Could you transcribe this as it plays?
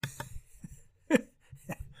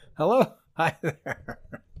Hello? Hi there.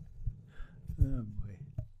 Oh, boy.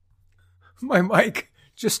 My mic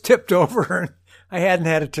just tipped over and I hadn't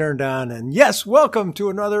had it turned on. And yes, welcome to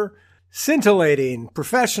another scintillating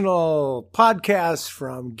professional podcast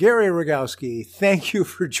from Gary Rogowski. Thank you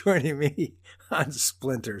for joining me on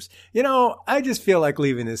Splinters. You know, I just feel like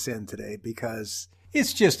leaving this in today because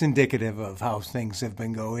it's just indicative of how things have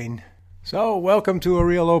been going. So welcome to a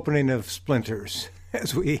real opening of Splinters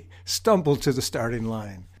as we stumble to the starting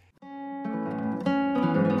line.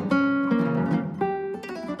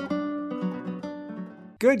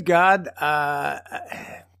 Good God,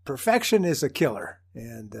 perfection is a killer.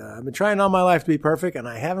 And I've been trying all my life to be perfect, and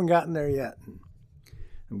I haven't gotten there yet.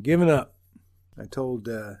 I'm giving up. I told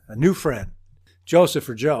a new friend, Joseph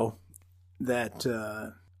or Joe, that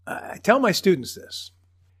I tell my students this.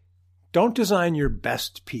 Don't design your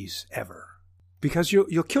best piece ever, because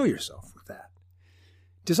you'll kill yourself with that.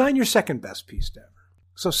 Design your second best piece ever.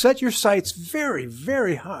 So set your sights very,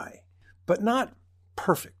 very high, but not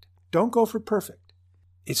perfect. Don't go for perfect.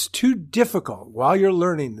 It's too difficult while you're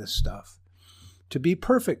learning this stuff to be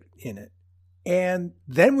perfect in it. And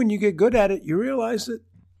then when you get good at it, you realize that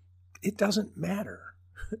it doesn't matter.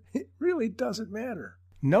 It really doesn't matter.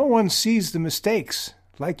 No one sees the mistakes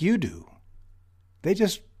like you do.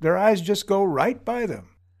 Their eyes just go right by them.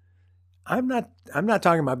 I'm not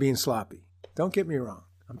talking about being sloppy. Don't get me wrong.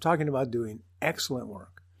 I'm talking about doing excellent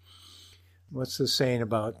work. What's the saying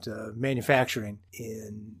about manufacturing?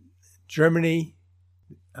 In Germany,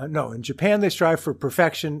 in Japan they strive for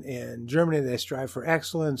perfection. In Germany they strive for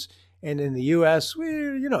excellence. And in the U.S.,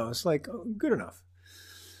 it's like good enough.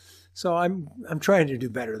 So I'm trying to do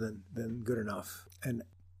better than good enough. And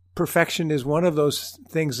perfection is one of those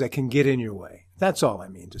things that can get in your way. That's all I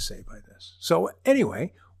mean to say by this. So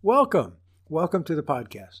anyway, welcome. Welcome to the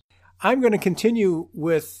podcast. I'm going to continue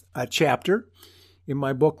with a chapter in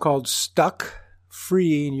my book called Stuck,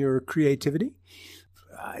 Freeing Your Creativity.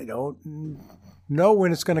 I don't know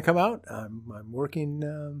when it's going to come out. I'm working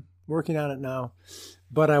on it now,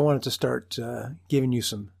 but I wanted to start giving you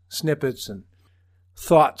some snippets and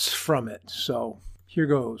thoughts from it. So here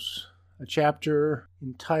goes. A chapter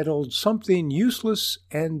entitled Something Useless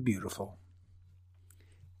and Beautiful.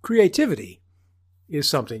 Creativity is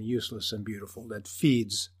something useless and beautiful that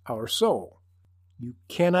feeds our soul. You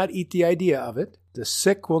cannot eat the idea of it. The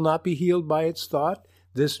sick will not be healed by its thought.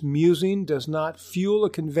 This musing does not fuel a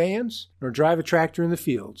conveyance nor drive a tractor in the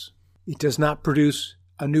fields. It does not produce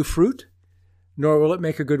a new fruit, nor will it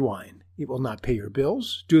make a good wine. It will not pay your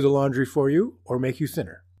bills, do the laundry for you, or make you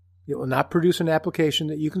thinner. It will not produce an application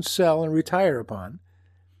that you can sell and retire upon,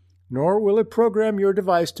 nor will it program your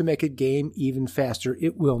device to make it game even faster.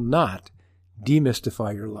 It will not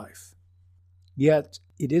demystify your life. Yet,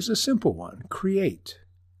 it is a simple one. Create.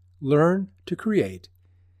 Learn to create,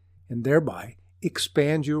 and thereby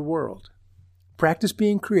expand your world. Practice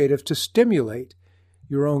being creative to stimulate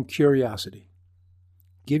your own curiosity.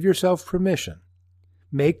 Give yourself permission.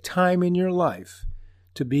 Make time in your life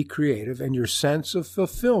to be creative, and your sense of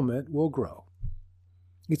fulfillment will grow.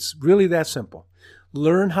 It's really that simple.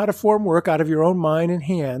 Learn how to form work out of your own mind and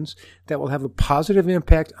hands that will have a positive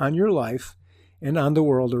impact on your life and on the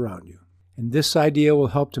world around you. And this idea will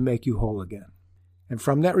help to make you whole again. And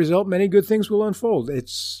from that result, many good things will unfold.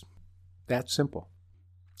 It's that simple.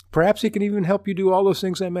 Perhaps it can even help you do all those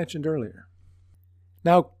things I mentioned earlier.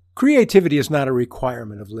 Now, creativity is not a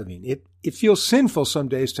requirement of living. It feels sinful some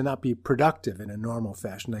days to not be productive in a normal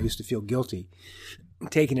fashion. I used to feel guilty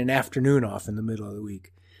taking an afternoon off in the middle of the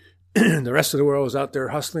week. The rest of the world was out there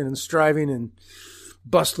hustling and striving and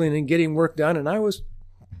bustling and getting work done, and I was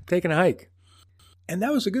taking a hike. And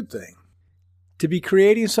that was a good thing. To be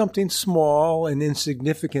creating something small and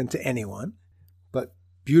insignificant to anyone, but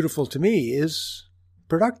beautiful to me, is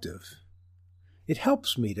productive. It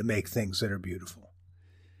helps me to make things that are beautiful.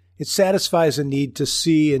 It satisfies a need to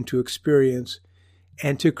see and to experience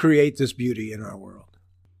and to create this beauty in our world.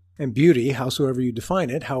 And beauty, howsoever you define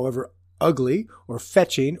it, however ugly or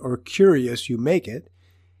fetching or curious you make it,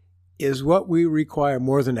 is what we require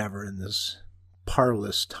more than ever in this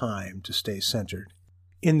parlous time to stay centered.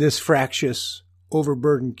 In this fractious,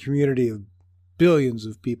 overburdened community of billions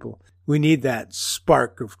of people, we need that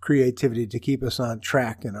spark of creativity to keep us on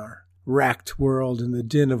track in our racked world and the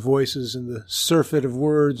din of voices and the surfeit of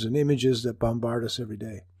words and images that bombard us every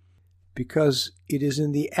day. Because it is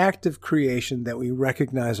in the act of creation that we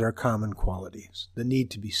recognize our common qualities, the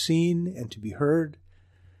need to be seen and to be heard,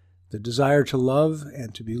 the desire to love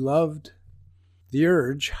and to be loved, the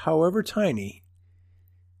urge, however tiny,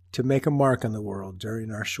 to make a mark on the world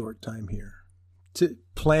during our short time here, to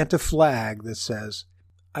plant a flag that says,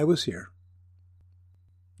 I was here.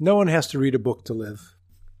 No one has to read a book to live.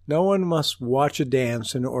 No one must watch a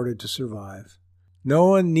dance in order to survive. No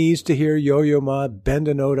one needs to hear Yo-Yo Ma bend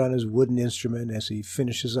a note on his wooden instrument as he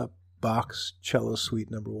finishes up Bach's Cello Suite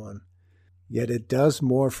No. 1. Yet it does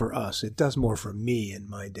more for us. It does more for me in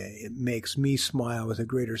my day. It makes me smile with a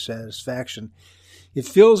greater satisfaction. It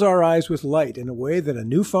fills our eyes with light in a way that a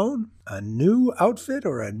new phone, a new outfit,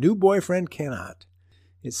 or a new boyfriend cannot.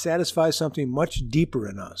 It satisfies something much deeper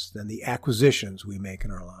in us than the acquisitions we make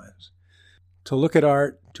in our lives. To look at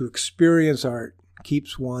art, to experience art,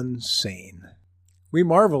 keeps one sane. We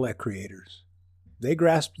marvel at creators. They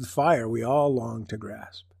grasp the fire we all long to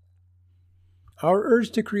grasp. Our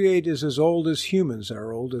urge to create is as old as humans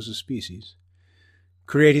are old as a species.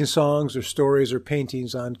 Creating songs or stories or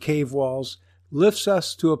paintings on cave walls lifts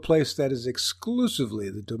us to a place that is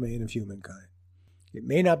exclusively the domain of humankind. It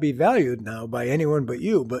may not be valued now by anyone but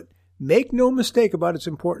you, but make no mistake about its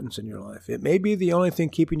importance in your life. It may be the only thing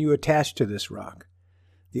keeping you attached to this rock,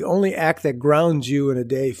 the only act that grounds you in a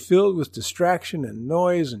day filled with distraction and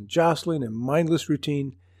noise and jostling and mindless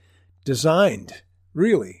routine, designed,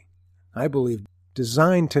 really, I believe,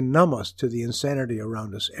 designed to numb us to the insanity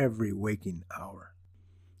around us every waking hour.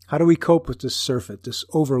 How do we cope with this surfeit, this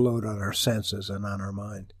overload on our senses and on our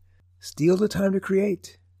mind? Steal the time to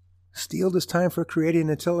create. Steal this time for creating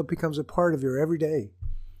until it becomes a part of your everyday.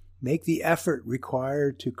 Make the effort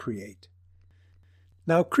required to create.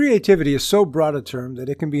 Now, creativity is so broad a term that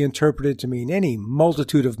it can be interpreted to mean any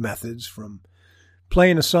multitude of methods, from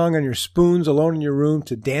playing a song on your spoons alone in your room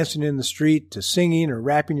to dancing in the street to singing or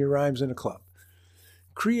rapping your rhymes in a club.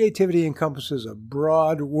 Creativity encompasses a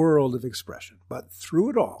broad world of expression, but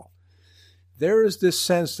through it all, there is this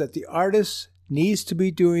sense that the artist needs to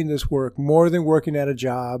be doing this work more than working at a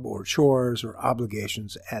job or chores or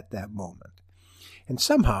obligations at that moment. And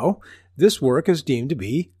somehow, this work is deemed to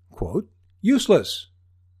be, quote, useless,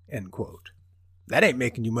 end quote. That ain't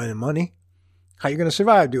making you money. How are you going to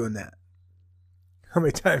survive doing that? How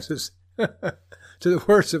many times does to the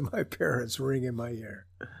words of my parents ring in my ear?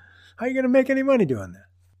 How are you going to make any money doing that?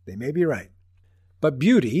 They may be right. But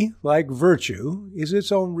beauty, like virtue, is its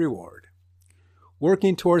own reward.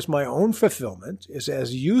 Working towards my own fulfillment is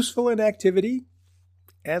as useful an activity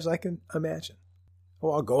as I can imagine.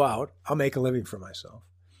 Oh, I'll go out. I'll make a living for myself.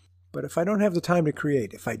 But if I don't have the time to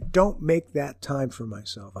create, if I don't make that time for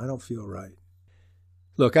myself, I don't feel right.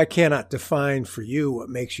 Look, I cannot define for you what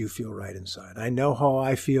makes you feel right inside. I know how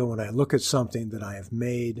I feel when I look at something that I have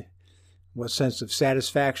made, what sense of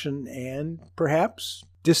satisfaction and perhaps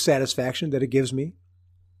dissatisfaction that it gives me.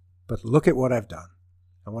 But look at what I've done.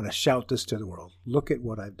 I want to shout this to the world. Look at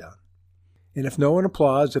what I've done. And if no one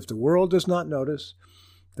applauds, if the world does not notice,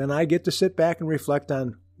 then I get to sit back and reflect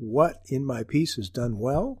on what in my piece is done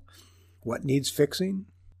well, what needs fixing,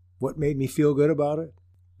 what made me feel good about it.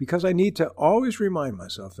 Because I need to always remind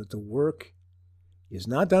myself that the work is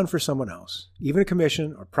not done for someone else. Even a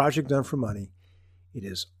commission or project done for money, it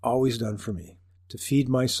is always done for me, to feed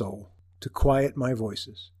my soul, to quiet my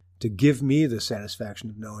voices, to give me the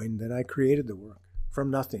satisfaction of knowing that I created the work from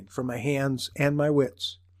nothing, from my hands and my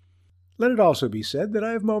wits. Let it also be said that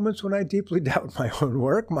I have moments when I deeply doubt my own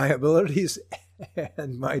work, my abilities,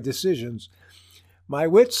 and my decisions. My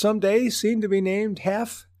wits some days seem to be named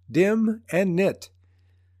half, dim, and knit.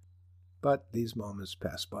 But these moments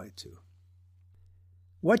pass by too.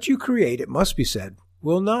 What you create, it must be said,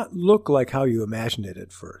 will not look like how you imagined it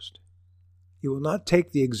at first. It will not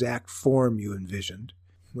take the exact form you envisioned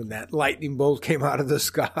when that lightning bolt came out of the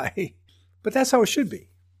sky. But that's how it should be.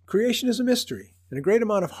 Creation is a mystery, and a great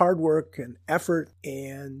amount of hard work and effort,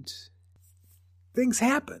 and things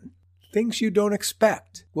happen. Things you don't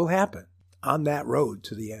expect will happen on that road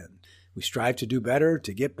to the end. We strive to do better,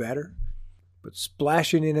 to get better, but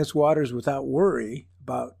splashing in its waters without worry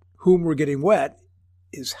about whom we're getting wet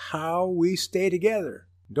is how we stay together.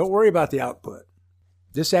 Don't worry about the output.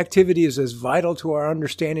 This activity is as vital to our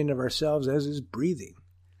understanding of ourselves as is breathing.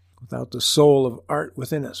 Without the soul of art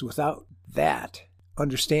within us, without that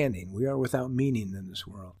understanding, we are without meaning in this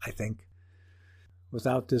world, I think.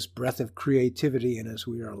 Without this breath of creativity in us,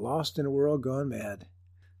 we are lost in a world gone mad.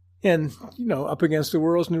 And, up against the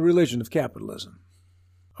world's new religion of capitalism.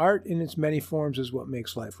 Art in its many forms is what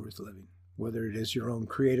makes life worth living. Whether it is your own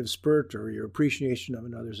creative spurt or your appreciation of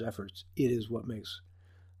another's efforts, it is what makes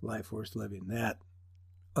life worth living. That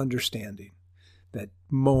understanding, that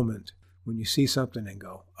moment when you see something and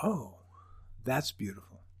go, oh, that's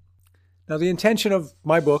beautiful. Now, the intention of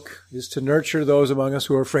my book is to nurture those among us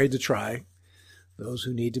who are afraid to try, those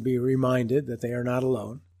who need to be reminded that they are not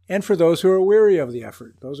alone, and for those who are weary of the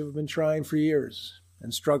effort, those who have been trying for years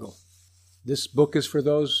and struggle. This book is for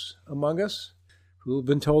those among us who have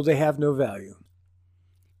been told they have no value.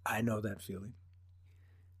 I know that feeling.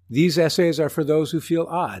 These essays are for those who feel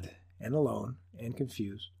odd and alone and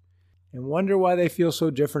confused and wonder why they feel so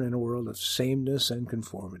different in a world of sameness and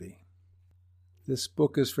conformity. This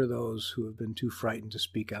book is for those who have been too frightened to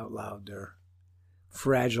speak out loud their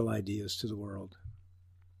fragile ideas to the world.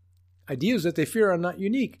 Ideas that they fear are not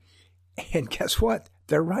unique. And guess what?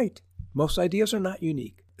 They're right. Most ideas are not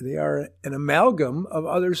unique. They are an amalgam of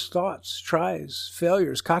others' thoughts, tries,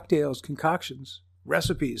 failures, cocktails, concoctions,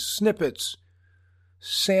 recipes, snippets,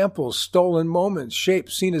 samples, stolen moments,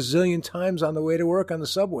 shapes seen a zillion times on the way to work on the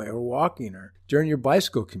subway or walking or during your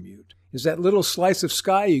bicycle commute. Is that little slice of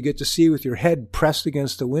sky you get to see with your head pressed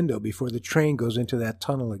against the window before the train goes into that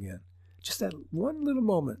tunnel again. Just that one little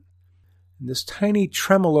moment. And this tiny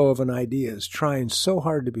tremolo of an idea is trying so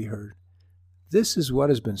hard to be heard. This is what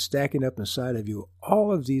has been stacking up inside of you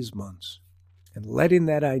all of these months. And letting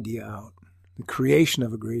that idea out, the creation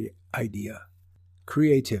of a great idea,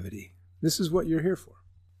 creativity. This is what you're here for.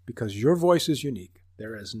 Because your voice is unique.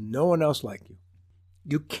 There is no one else like you.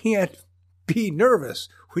 You can't be nervous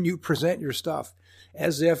when you present your stuff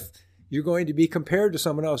as if you're going to be compared to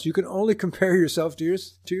someone else. You can only compare yourself to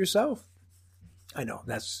yourself. I know,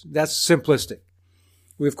 that's simplistic.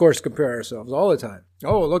 We, of course, compare ourselves all the time.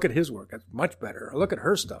 Oh, look at his work. That's much better. Look at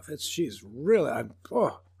her stuff. She's really,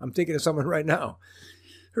 I'm thinking of someone right now.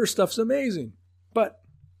 Her stuff's amazing. But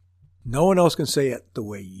no one else can say it the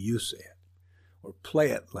way you say it, or play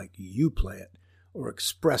it like you play it, or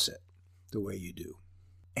express it the way you do.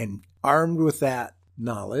 And armed with that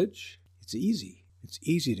knowledge, it's easy. It's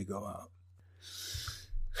easy to go out.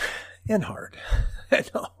 And hard. I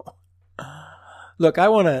know. Look, I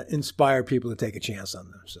want to inspire people to take a chance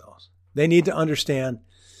on themselves. They need to understand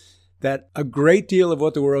that a great deal of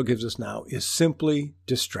what the world gives us now is simply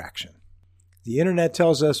distraction. The internet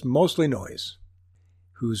tells us mostly noise,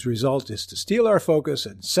 whose result is to steal our focus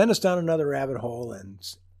and send us down another rabbit hole and,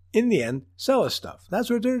 in the end, sell us stuff.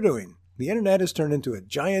 That's what they're doing. The internet has turned into a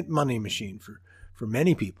giant money machine for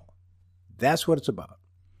many people. That's what it's about.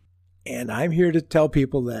 And I'm here to tell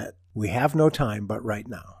people that we have no time but right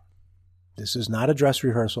now. This is not a dress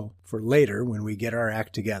rehearsal for later when we get our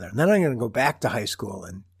act together. And then I'm going to go back to high school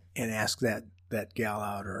and ask that gal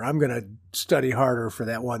out, or I'm going to study harder for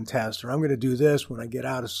that one test, or I'm going to do this when I get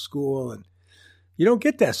out of school. And you don't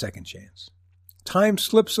get that second chance. Time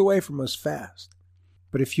slips away from us fast.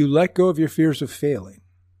 But if you let go of your fears of failing,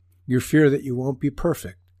 your fear that you won't be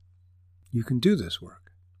perfect, you can do this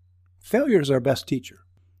work. Failure is our best teacher.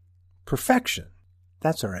 Perfection,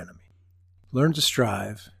 that's our enemy. Learn to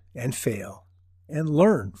strive and fail and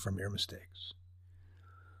learn from your mistakes.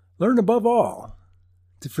 Learn above all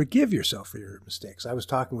to forgive yourself for your mistakes. I was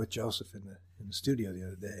talking with Joseph in the studio the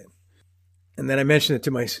other day, and then I mentioned it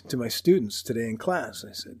to my students today in class.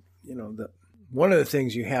 I said, one of the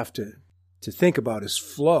things you have to think about is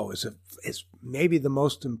flow. Is maybe the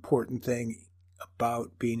most important thing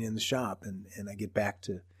about being in the shop. And I get back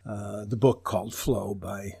to the book called Flow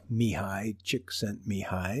by Mihai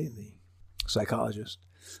Csikszentmihalyi, the psychologist,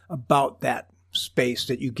 about that space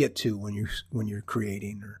that you get to when you're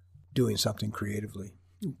creating or doing something creatively.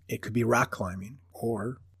 It could be rock climbing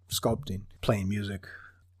or sculpting, playing music,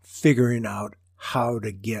 figuring out how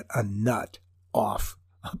to get a nut off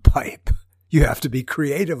a pipe. You have to be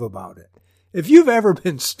creative about it. If you've ever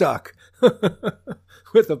been stuck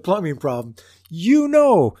with a plumbing problem, you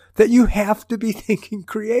know that you have to be thinking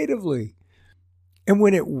creatively. And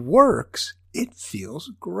when it works, it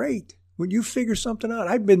feels great. When you figure something out,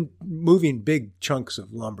 I've been moving big chunks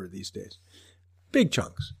of lumber these days. Big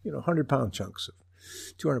chunks, 100-pound chunks,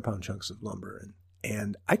 200-pound chunks of lumber.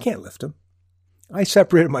 And I can't lift them. I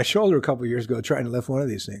separated my shoulder a couple of years ago trying to lift one of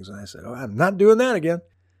these things. And I said, I'm not doing that again.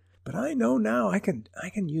 But I know now I can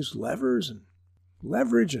use levers and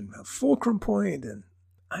leverage and a fulcrum point, and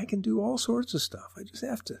I can do all sorts of stuff. I just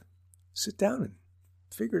have to sit down and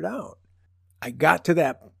figure it out. I got to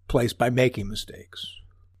that place by making mistakes.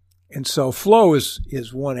 And so flow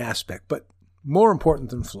is one aspect, but more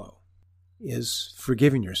important than flow is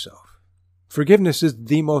forgiving yourself. Forgiveness is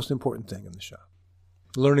the most important thing in the shop.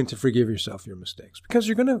 Learning to forgive yourself your mistakes, because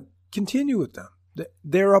you're going to continue with them.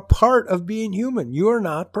 They're a part of being human. You're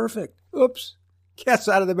not perfect. Oops, cat's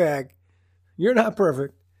out of the bag. You're not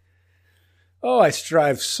perfect. Oh, I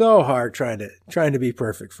strive so hard trying to be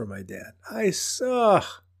perfect for my dad. I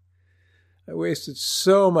wasted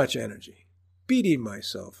so much energy beating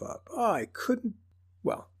myself up. Oh, I couldn't.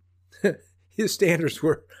 Well, his standards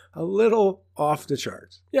were a little off the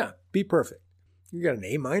charts. Yeah, be perfect. You got an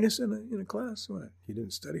A- in a class? What? You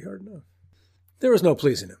didn't study hard enough. There was no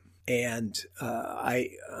pleasing him. And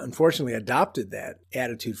I unfortunately adopted that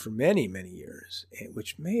attitude for many, many years,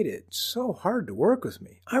 which made it so hard to work with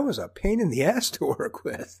me. I was a pain in the ass to work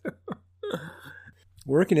with.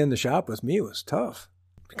 Working in the shop with me was tough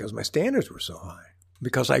because my standards were so high,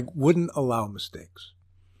 because I wouldn't allow mistakes.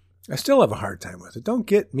 I still have a hard time with it. Don't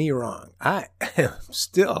get me wrong. I am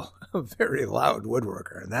still a very loud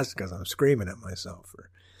woodworker, and that's because I'm screaming at myself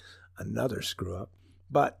for another screw up.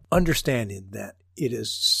 But understanding that it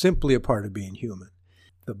is simply a part of being human,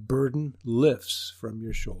 the burden lifts from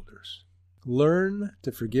your shoulders. Learn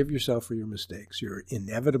to forgive yourself for your mistakes, your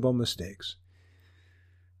inevitable mistakes,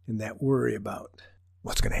 and that worry about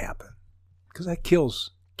what's going to happen, because that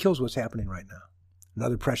kills what's happening right now.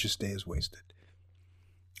 Another precious day is wasted,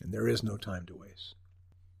 and there is no time to waste.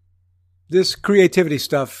 This creativity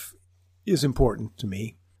stuff is important to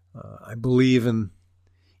me. I believe in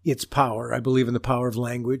its power. I believe in the power of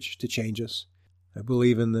language to change us. I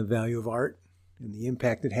believe in the value of art and the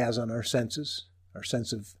impact it has on our senses, our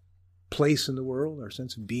sense of place in the world, our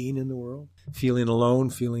sense of being in the world, feeling alone,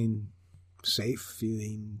 feeling safe,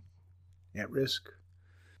 feeling at risk.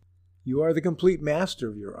 You are the complete master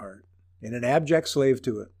of your art and an abject slave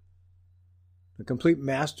to it. The complete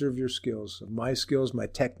master of your skills, my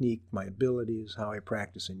technique, my abilities, how I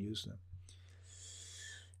practice and use them.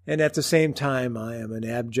 And at the same time, I am an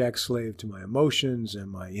abject slave to my emotions and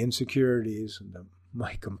my insecurities and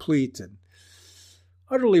my complete and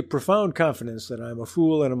utterly profound confidence that I'm a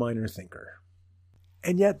fool and a minor thinker.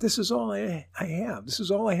 And yet this is all I have. This is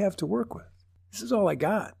all I have to work with. This is all I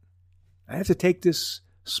got. I have to take this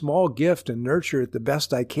small gift and nurture it the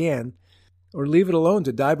best I can, or leave it alone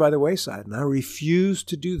to die by the wayside. And I refuse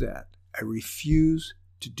to do that. I refuse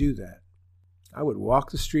to do that. I would walk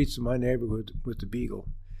the streets of my neighborhood with the Beagle,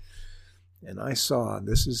 and I saw,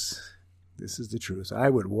 this is the truth. I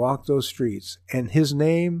would walk those streets, and his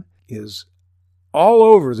name is all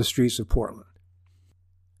over the streets of Portland.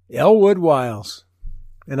 Elwood Wiles.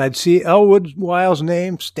 And I'd see Elwood Wiles'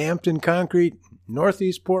 name stamped in concrete,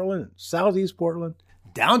 northeast Portland, southeast Portland,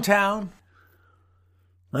 downtown,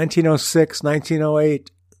 1906, 1908.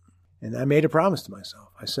 And I made a promise to myself.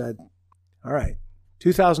 I said, all right,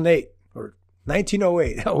 2008 or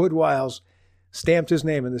 1908, Elwood Wiles stamped his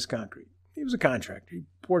name in this concrete. He was a contractor. He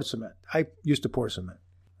poured cement. I used to pour cement.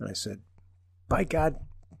 And I said, by God,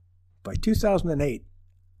 by 2008,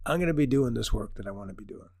 I'm going to be doing this work that I want to be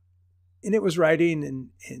doing. And it was writing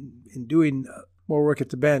and doing more work at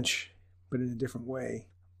the bench, but in a different way.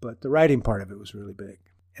 But the writing part of it was really big.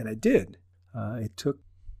 And I did. It took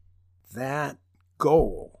that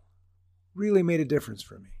goal, really made a difference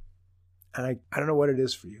for me. And I don't know what it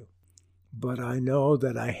is for you, but I know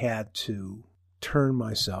that I had to turn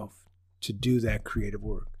myself to do that creative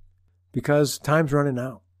work because time's running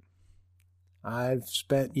out. I've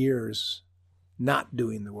spent years not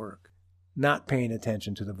doing the work, not paying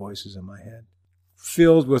attention to the voices in my head,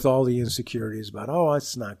 filled with all the insecurities about, oh,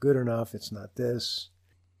 it's not good enough, it's not this.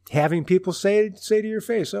 Having people say to your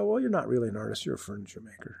face, oh, well, you're not really an artist, you're a furniture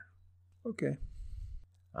maker. Okay.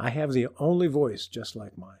 I have the only voice just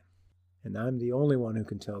like mine, and I'm the only one who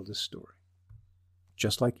can tell this story,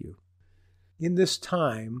 just like you. In this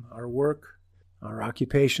time, our work, our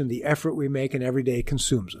occupation, the effort we make in every day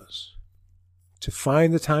consumes us. To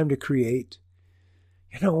find the time to create,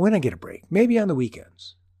 when I get a break, maybe on the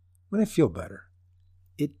weekends, when I feel better,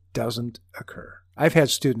 it doesn't occur. I've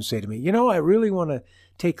had students say to me, I really want to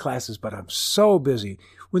take classes, but I'm so busy.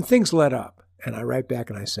 When things let up, and I write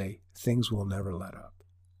back and I say, things will never let up.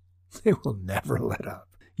 They will never let up.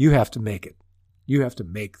 You have to make it. You have to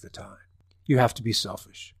make the time. You have to be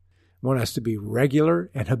selfish. One has to be regular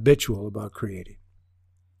and habitual about creating.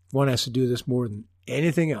 One has to do this more than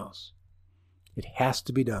anything else. It has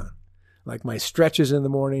to be done. Like my stretches in the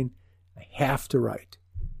morning, I have to write.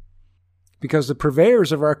 Because the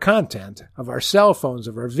purveyors of our content, of our cell phones,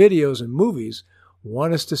 of our videos and movies,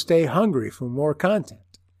 want us to stay hungry for more content.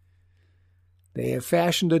 They have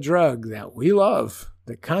fashioned a drug that we love,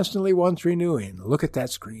 that constantly wants renewing. Look at that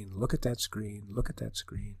screen, look at that screen, look at that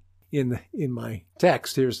screen. In my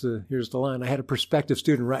text, here's the line. I had a prospective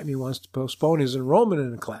student write me once to postpone his enrollment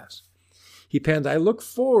in a class. He penned, I look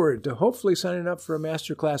forward to hopefully signing up for a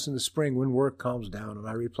master class in the spring when work calms down. And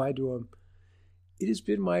I replied to him, it has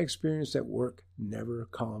been my experience that work never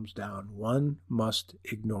calms down. One must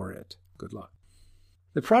ignore it. Good luck.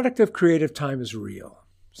 The product of creative time is real,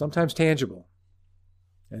 sometimes tangible.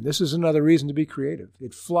 And this is another reason to be creative.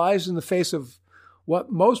 It flies in the face of what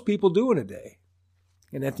most people do in a day.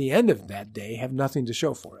 And at the end of that day, have nothing to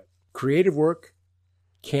show for it. Creative work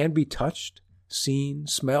can be touched, seen,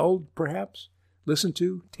 smelled, perhaps, listened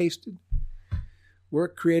to, tasted.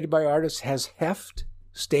 work created by artists has heft,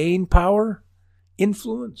 staying power,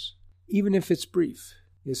 influence. Even if it's brief,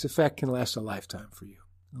 its effect can last a lifetime for you.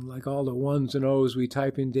 Unlike all the ones and O's we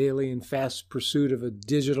type in daily in fast pursuit of a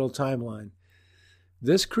digital timeline,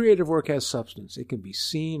 this creative work has substance. It can be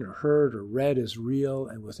seen or heard or read as real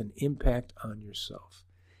and with an impact on yourself.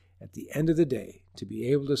 At the end of the day, to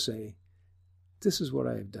be able to say, this is what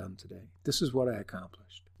I have done today. This is what I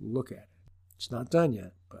accomplished. Look at it. It's not done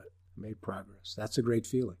yet, but I made progress. That's a great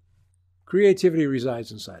feeling. Creativity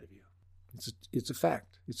resides inside of you. It's a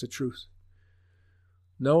fact. It's a truth.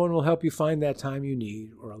 No one will help you find that time you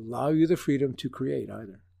need or allow you the freedom to create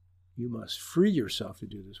either. You must free yourself to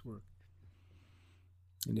do this work.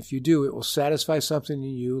 And if you do, it will satisfy something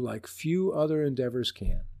in you like few other endeavors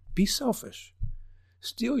can. Be selfish.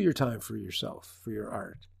 Steal your time for yourself, for your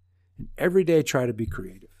art. And every day try to be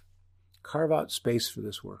creative. Carve out space for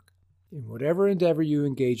this work. In whatever endeavor you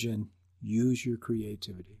engage in, use your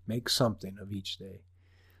creativity. Make something of each day.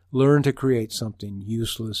 Learn to create something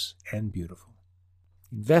useless and beautiful.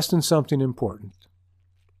 Invest in something important.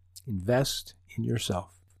 Invest in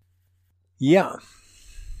yourself. Yeah.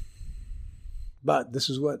 But this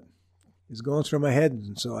is what is going through my head,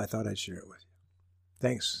 and so I thought I'd share it with you.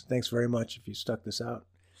 Thanks. Thanks very much if you stuck this out.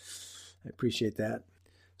 I appreciate that.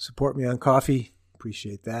 Support me on Ko-fi.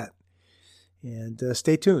 Appreciate that. And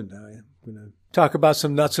stay tuned. I'm going to talk about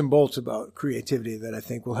some nuts and bolts about creativity that I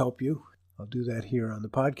think will help you. I'll do that here on the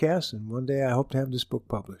podcast, and one day I hope to have this book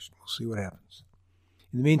published. We'll see what happens.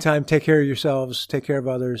 In the meantime, take care of yourselves. Take care of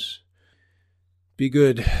others. Be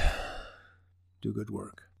good. Do good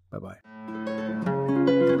work. Bye-bye.